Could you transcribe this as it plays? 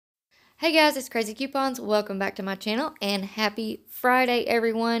Hey guys, it's Crazy Coupons. Welcome back to my channel and happy Friday,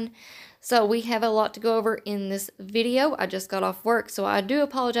 everyone. So we have a lot to go over in this video. I just got off work, so I do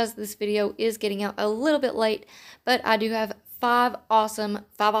apologize this video is getting out a little bit late, but I do have 5 awesome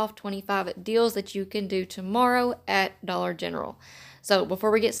 5 off 25 deals that you can do tomorrow at Dollar General. So before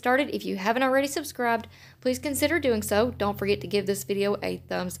we get started, if you haven't already subscribed, please consider doing so. Don't forget to give this video a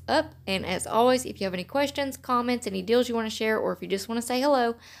thumbs up. And as always, if you have any questions, comments, any deals you want to share, or if you just want to say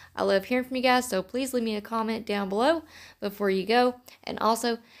hello, I love hearing from you guys. So please leave me a comment down below before you go. And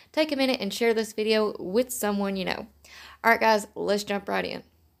also take a minute and share this video with someone you know. All right, guys, let's jump right in.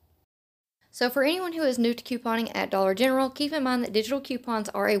 So for anyone who is new to couponing at Dollar General, keep in mind that digital coupons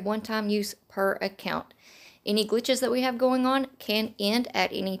are a one-time use per account. Any glitches that we have going on can end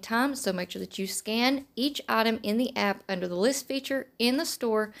at any time, so make sure that you scan each item in the app under the list feature in the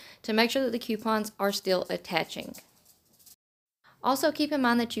store to make sure that the coupons are still attaching. Also keep in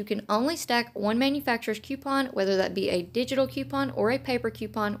mind that you can only stack one manufacturer's coupon, whether that be a digital coupon or a paper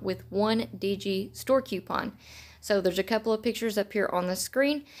coupon, with one DG store coupon. So there's a couple of pictures up here on the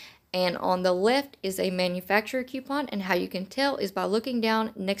screen, and on the left is a manufacturer coupon, and how you can tell is by looking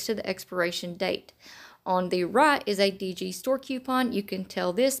down next to the expiration date. On the right is a DG store coupon. You can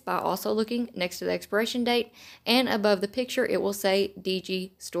tell this by also looking next to the expiration date, and above the picture it will say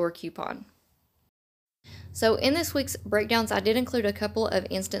DG store coupon. So in this week's breakdowns, I did include a couple of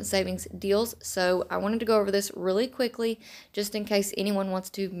instant savings deals, so I wanted to go over this really quickly just in case anyone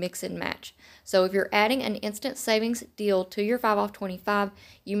wants to mix and match. So if you're adding an instant savings deal to your 5 off 25,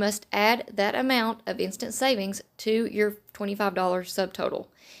 you must add that amount of instant savings to your $25 subtotal.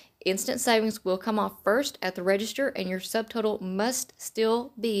 Instant savings will come off first at the register, and your subtotal must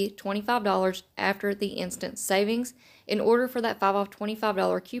still be $25 after the instant savings in order for that 5 off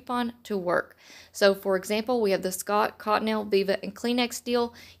 $25 coupon to work. So for example, we have the Scott, Cottonelle, Viva, and Kleenex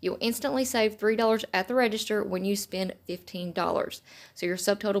deal. You'll instantly save $3 at the register when you spend $15. So your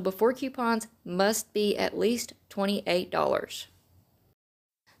subtotal before coupons must be at least $28.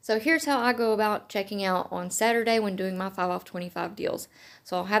 So here's how I go about checking out on Saturday when doing my 5 off 25 deals.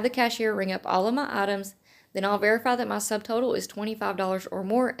 So I'll have the cashier ring up all of my items, then I'll verify that my subtotal is $25 or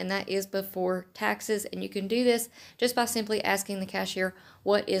more, and that is before taxes. And you can do this just by simply asking the cashier,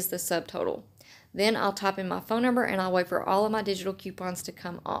 what is the subtotal? Then I'll type in my phone number and I'll wait for all of my digital coupons to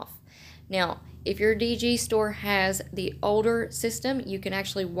come off. Now, if your DG store has the older system, you can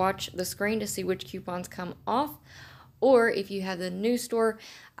actually watch the screen to see which coupons come off. Or if you have the new store,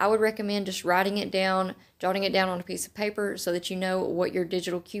 I would recommend just writing it down, jotting it down on a piece of paper so that you know what your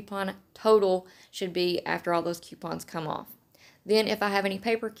digital coupon total should be after all those coupons come off. Then if I have any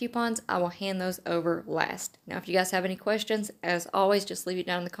paper coupons, I will hand those over last. Now, if you guys have any questions, as always, just leave it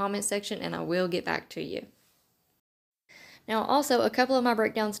down in the comment section and I will get back to you. Now, also, a couple of my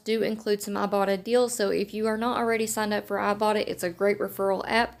breakdowns do include some Ibotta deals, so if you are not already signed up for Ibotta, it's a great referral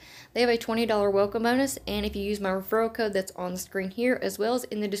app. They have a $20 welcome bonus, and if you use my referral code that's on the screen here, as well as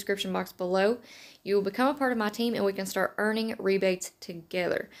in the description box below, you will become a part of my team and we can start earning rebates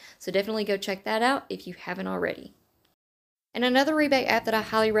together. So definitely go check that out if you haven't already. And another rebate app that I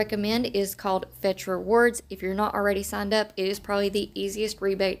highly recommend is called Fetch Rewards. If you're not already signed up, it is probably the easiest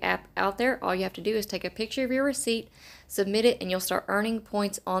rebate app out there. All you have to do is take a picture of your receipt, submit it, and you'll start earning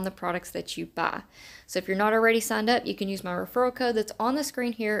points on the products that you buy. So if you're not already signed up, you can use my referral code that's on the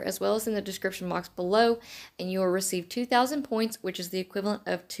screen here as well as in the description box below, and you will receive 2,000 points, which is the equivalent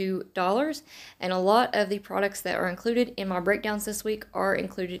of $2. And a lot of the products that are included in my breakdowns this week are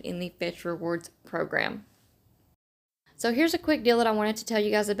included in the Fetch Rewards program. So here's a quick deal that I wanted to tell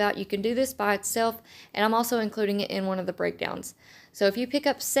you guys about. You can do this by itself, and I'm also including it in one of the breakdowns. So if you pick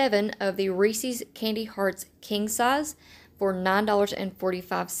up 7 of the Reese's Candy Hearts King Size for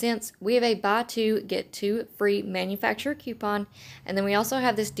 $9.45, we have a buy 2, get 2 free manufacturer coupon, and then we also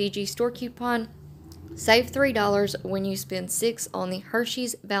have this DG store coupon, save $3 when you spend 6 on the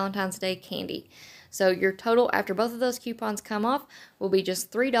Hershey's Valentine's Day candy. So your total after both of those coupons come off will be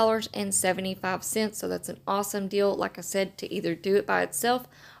just $3.75. So that's an awesome deal, like I said, to either do it by itself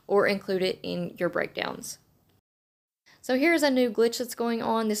or include it in your breakdowns. So here's a new glitch that's going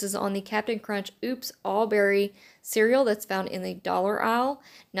on. This is on the Captain Crunch Oops All Berry cereal that's found in the dollar aisle.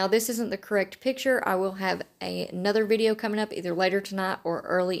 Now this isn't the correct picture. I will have another video coming up either later tonight or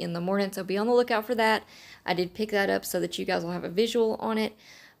early in the morning, so be on the lookout for that. I did pick that up so that you guys will have a visual on it.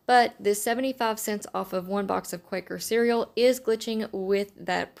 But this 75 cents off of one box of Quaker cereal is glitching with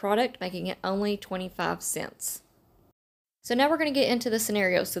that product, making it only 25 cents. So now we're going to get into the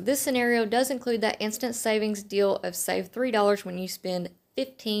scenario. So this scenario does include that instant savings deal of save $3 when you spend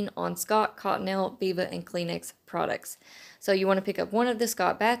 $15 on Scott, Cottonelle, Viva, and Kleenex products. So you want to pick up one of the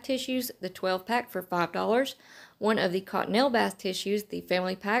Scott bath tissues, the 12 pack for $5, one of the Cottonelle bath tissues, the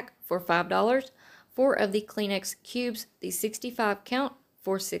family pack for $5, four of the Kleenex cubes, the 65 count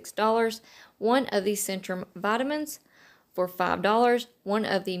for $6, one of the Centrum vitamins for $5, one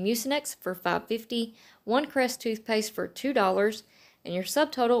of the Mucinex for $5.50, one Crest toothpaste for $2, and your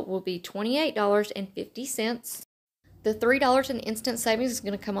subtotal will be $28.50. The $3 in instant savings is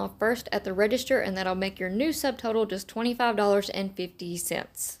going to come off first at the register, and that'll make your new subtotal just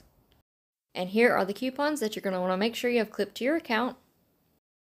 $25.50. And here are the coupons that you're going to want to make sure you have clipped to your account.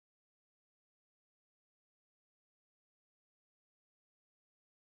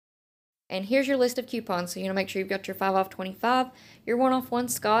 And here's your list of coupons. So you're going to make sure you've got your 5 off 25, your 1 off 1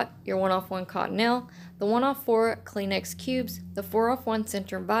 Scott, your 1 off 1 Cottonelle, the 1 off 4 Kleenex cubes, the 4 off 1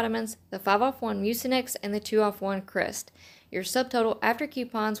 Centrum vitamins, the 5 off 1 Mucinex, and the 2 off 1 Crest. Your subtotal after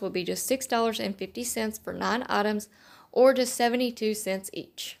coupons will be just $6.50 for 9 items, or just 72 cents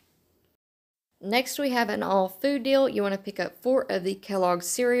each. Next, we have an all food deal. You want to pick up 4 of the Kellogg's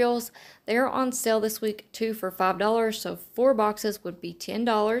cereals. They are on sale this week, 2 for $5, so 4 boxes would be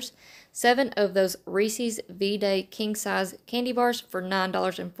 $10. 7 of those Reese's V-Day king size candy bars for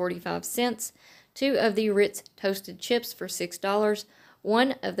 $9.45. 2 of the Ritz toasted chips for $6.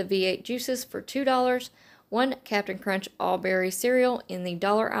 1 of the V8 juices for $2. 1 Captain Crunch all berry cereal in the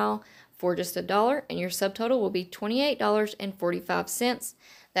dollar aisle for just $1, and your subtotal will be $28.45.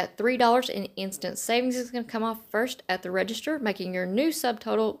 That $3 in instant savings is going to come off first at the register, making your new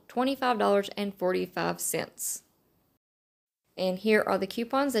subtotal $25.45. And here are the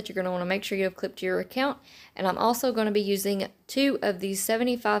coupons that you're going to want to make sure you have clipped to your account. And I'm also going to be using 2 of these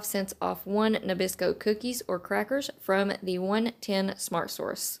 75 cents off 1 Nabisco cookies or crackers from the 110 Smart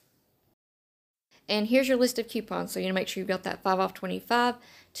Source. And here's your list of coupons. So you need to make sure you've got that 5 off 25,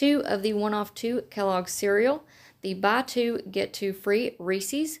 2 of the 1 off 2 Kellogg's cereal, the buy 2 get 2 free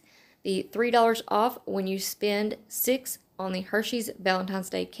Reese's, the $3 off when you spend 6 on the Hershey's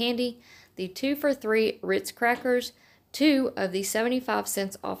Valentine's Day candy, the 2 for 3 Ritz crackers, 2 of the 75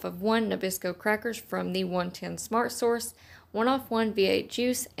 cents off of 1 Nabisco crackers from the 110 Smart Source, 1 off 1 V8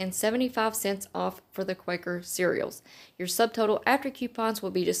 juice, and 75 cents off for the Quaker cereals. Your subtotal after coupons will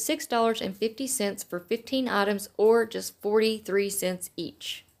be just $6.50 for 15 items, or just 43 cents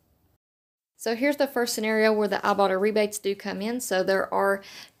each. So here's the first scenario where the Ibotta rebates do come in. So there are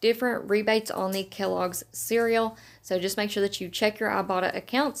different rebates on the Kellogg's cereal. So just make sure that you check your Ibotta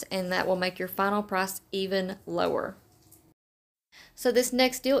accounts, and that will make your final price even lower. So this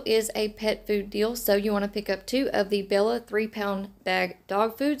next deal is a pet food deal. So you want to pick up 2 of the Bella 3-pound bag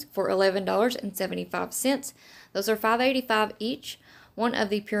dog foods for $11.75. Those are $5.85 each. 1 of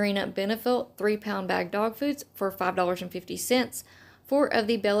the Purina Benefit 3-pound bag dog foods for $5.50. 4 of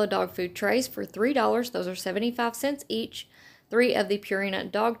the Bella dog food trays for $3. Those are 75 cents each. 3 of the Purina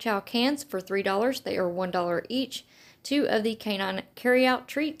dog chow cans for $3. They are $1 each. 2 of the canine carryout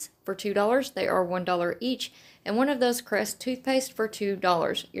treats for $2. They are $1 each. And 1 of those Crest toothpaste for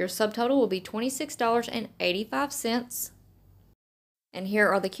 $2. Your subtotal will be $26.85. And here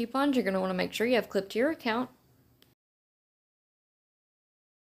are the coupons you're going to want to make sure you have clipped to your account.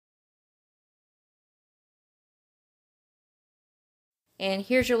 And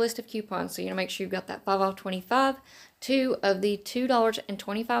here's your list of coupons. So you want to make sure you've got that 5 off 25, 2 of the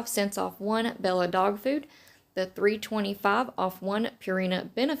 $2.25 off 1 Bella dog food, the $3.25 off 1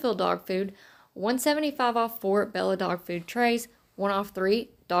 Purina Benefit dog food, $1.75 off 4 Bella dog food trays, 1 off 3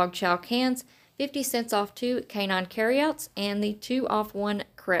 dog chow cans, 50 cents off 2 canine carryouts, and the 2 off 1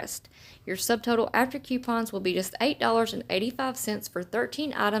 Crest. Your subtotal after coupons will be just $8.85 for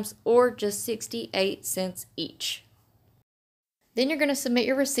 13 items, or just 68 cents each. Then you're going to submit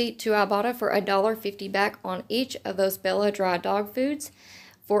your receipt to Ibotta for $1.50 back on each of those Bella dry dog foods,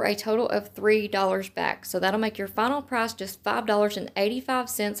 for a total of $3 back. So that'll make your final price just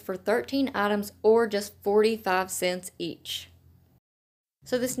 $5.85 for 13 items, or just 45 cents each.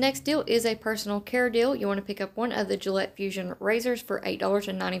 So this next deal is a personal care deal. You want to pick up 1 of the Gillette Fusion razors for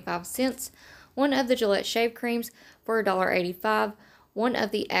 $8.95, 1 of the Gillette shave creams for $1.85, 1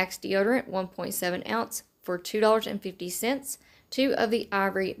 of the Axe deodorant 1.7 ounce for $2.50, 2 of the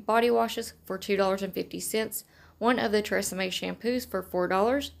Ivory body washes for $2.50, 1 of the Tresemme shampoos for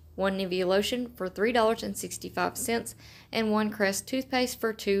 $4, 1 Nivea lotion for $3.65, and 1 Crest toothpaste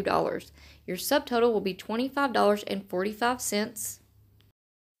for $2. Your subtotal will be $25.45.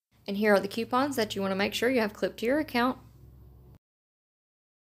 And here are the coupons that you want to make sure you have clipped to your account.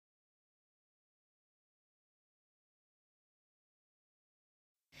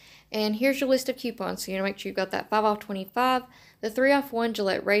 And here's your list of coupons. So you want to make sure you've got that 5 off 25, the 3 off 1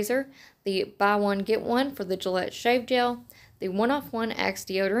 Gillette razor, the buy one get one for the Gillette shave gel, the 1 off 1 Axe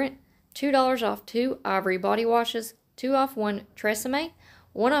deodorant, $2 off 2 Ivory body washes, 2 off 1 Tresemme,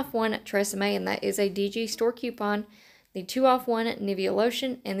 1 off 1 Tresemme, and that is a DG store coupon, the 2 off 1 Nivea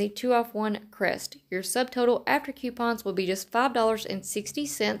lotion, and the 2 off 1 Crest. Your subtotal after coupons will be just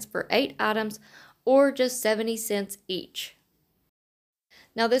 $5.60 for 8 items, or just 70 cents each.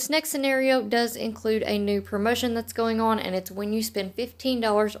 Now this next scenario does include a new promotion that's going on, and it's when you spend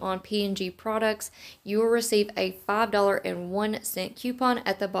 $15 on P&G products, you will receive a $5.01 coupon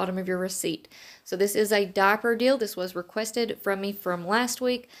at the bottom of your receipt. So this is a diaper deal. This was requested from me from last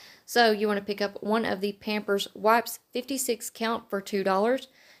week. So you want to pick up one of the Pampers wipes 56 count for $2,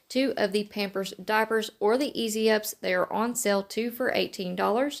 2 of the Pampers diapers or the Easy Ups, they are on sale 2 for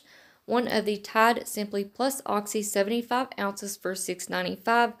 $18. 1 of the Tide Simply Plus Oxy 75 ounces for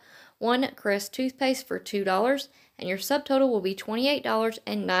 $6.95, 1 Crest toothpaste for $2, and your subtotal will be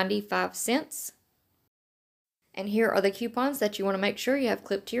 $28.95. And here are the coupons that you want to make sure you have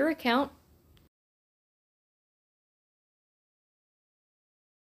clipped to your account.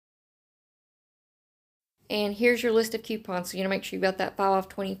 And here's your list of coupons. So you want to make sure you've got that 5 off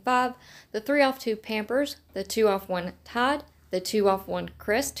 25, the 3 off 2 Pampers, the 2 off 1 Tide, the 2 off 1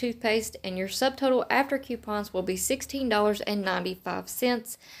 Crest toothpaste, and your subtotal after coupons will be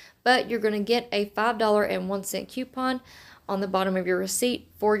 $16.95, but you're going to get a $5.01 coupon on the bottom of your receipt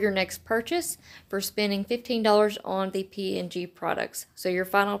for your next purchase for spending $15 on the P&G products. So your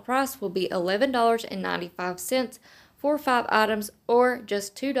final price will be $11.95 for 5 items, or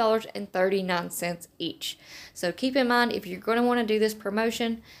just $2.39 each. So keep in mind, if you're going to want to do this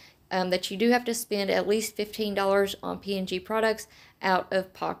promotion, that you do have to spend at least $15 on P&G products out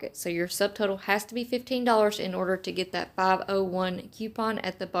of pocket. So your subtotal has to be $15 in order to get that 501 coupon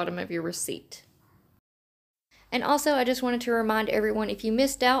at the bottom of your receipt. And also, I just wanted to remind everyone, if you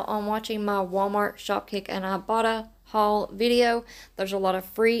missed out on watching my Walmart, Shopkick, and Ibotta haul video, there's a lot of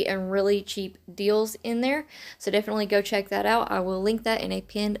free and really cheap deals in there. So definitely go check that out. I will link that in a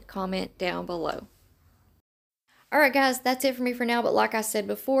pinned comment down below. Alright guys, that's it for me for now, but like I said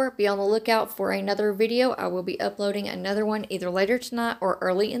before, be on the lookout for another video. I will be uploading another one either later tonight or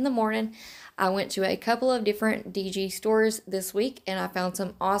early in the morning. I went to a couple of different DG stores this week, and I found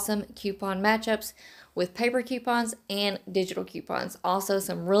some awesome coupon matchups with paper coupons and digital coupons. Also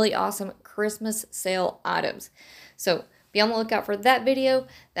some really awesome Christmas sale items. So be on the lookout for that video.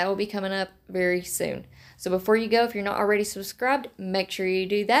 That will be coming up very soon. So before you go, if you're not already subscribed, make sure you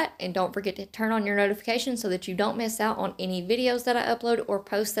do that. And don't forget to turn on your notifications so that you don't miss out on any videos that I upload or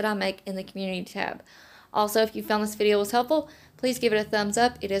posts that I make in the community tab. Also, if you found this video was helpful, please give it a thumbs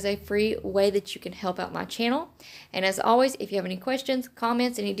up. It is a free way that you can help out my channel. And as always, if you have any questions,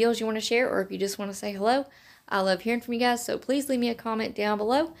 comments, any deals you want to share, or if you just want to say hello, I love hearing from you guys. So please leave me a comment down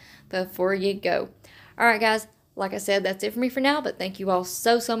below before you go. Alright guys, like I said, that's it for me for now, but thank you all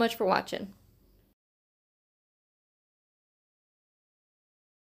so much for watching.